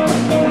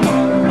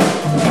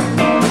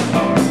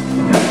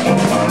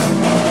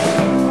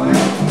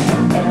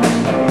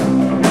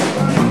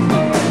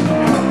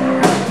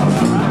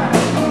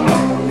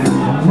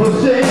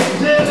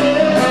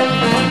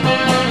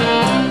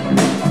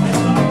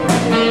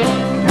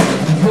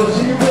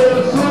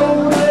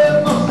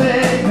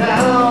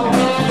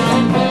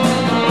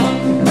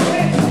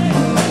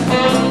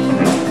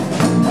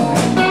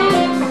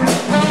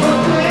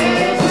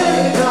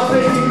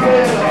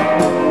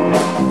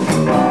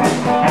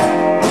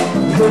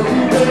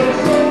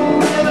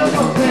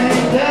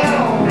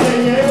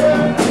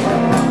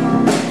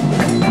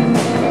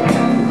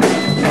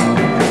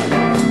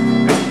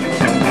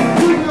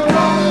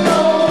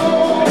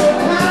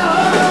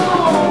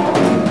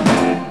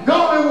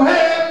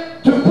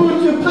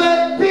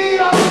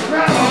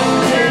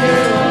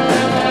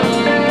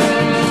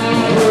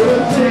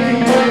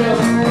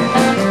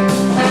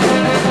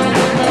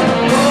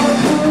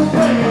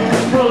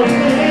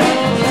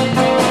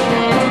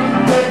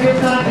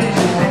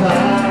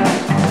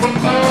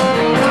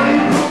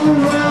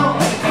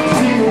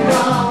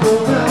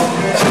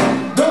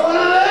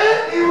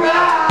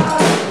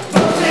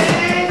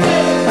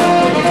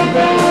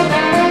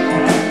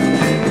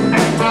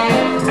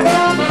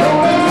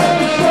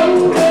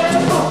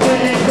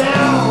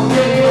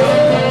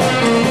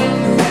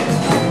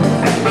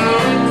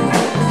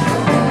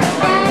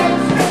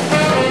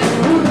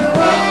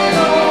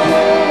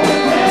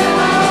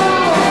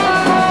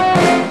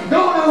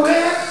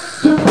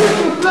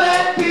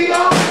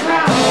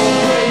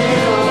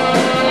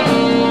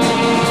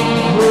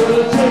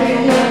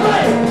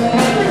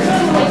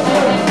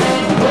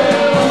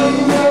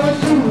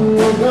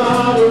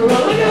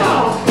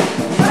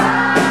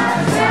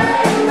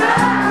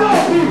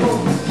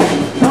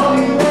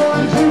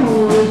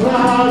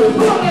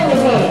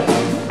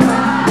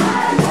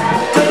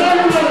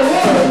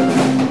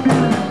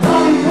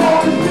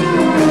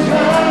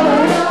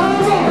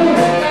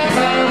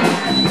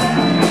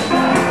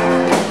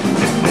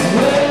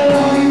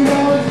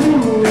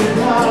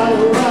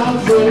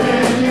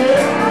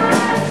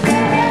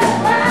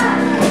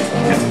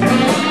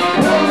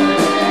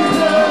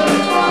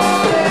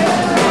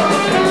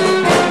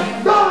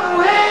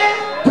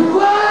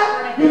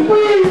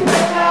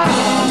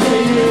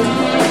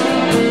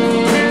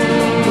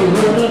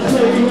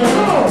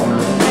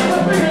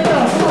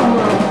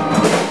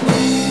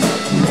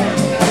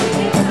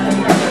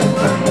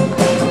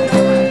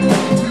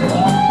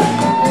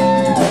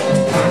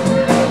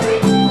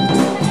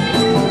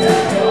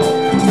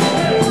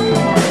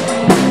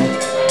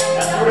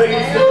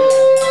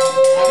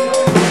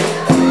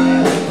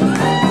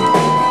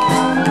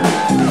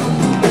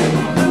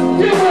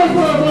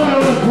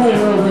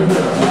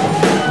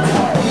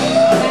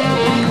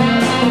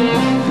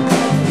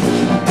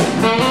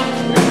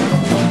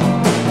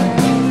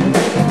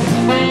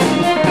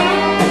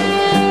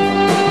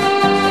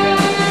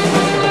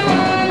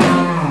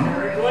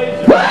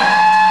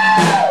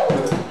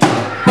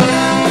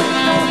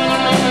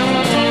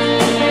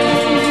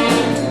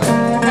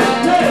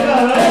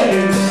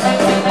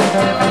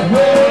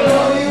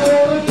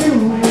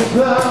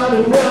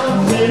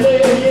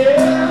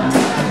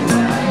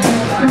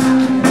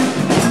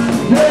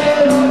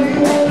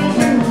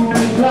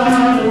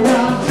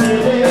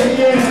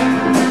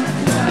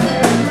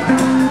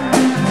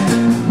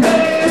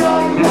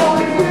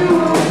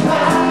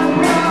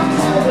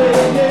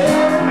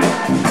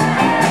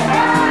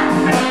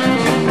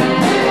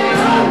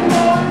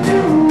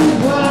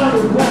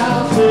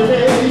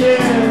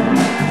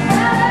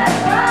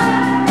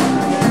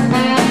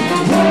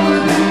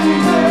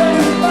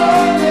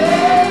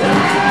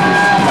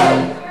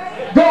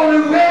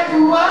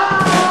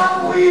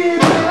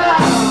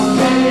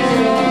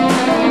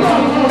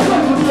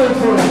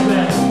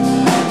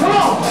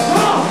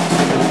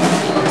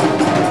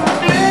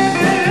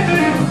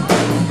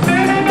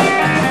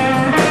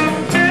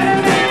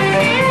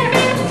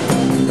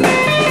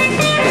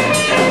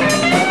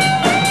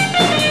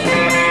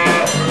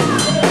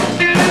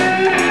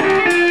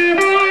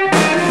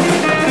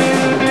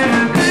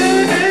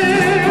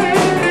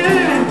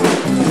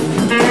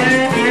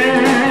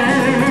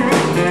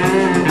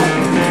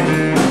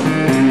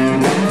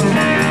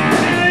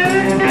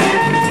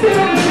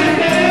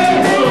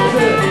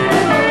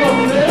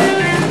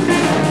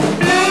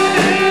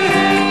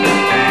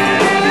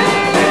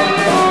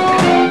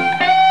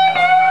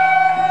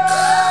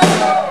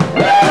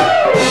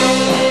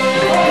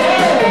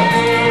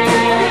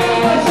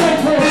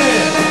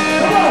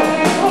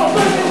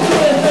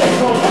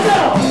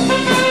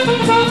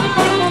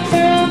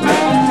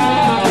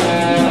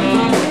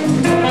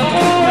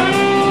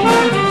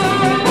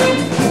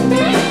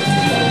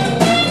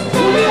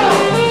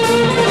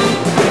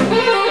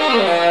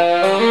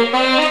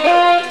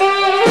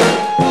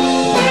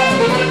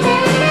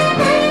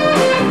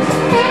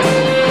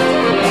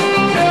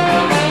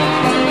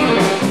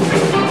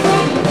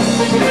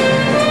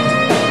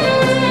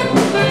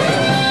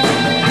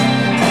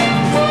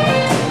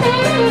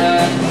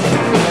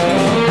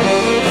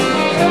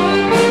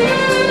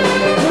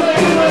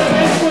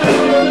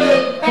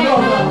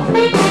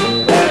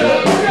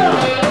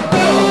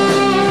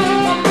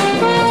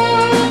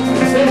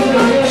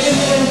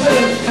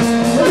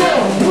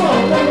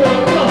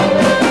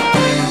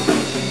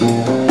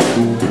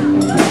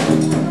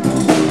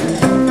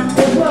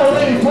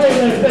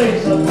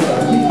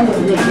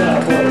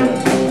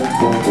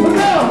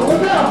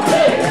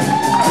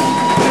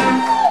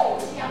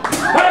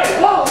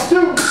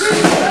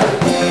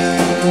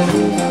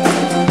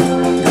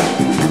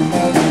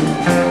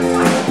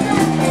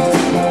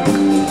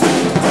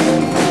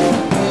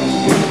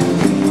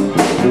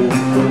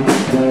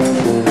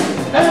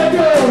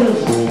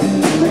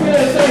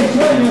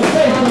 in your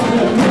face.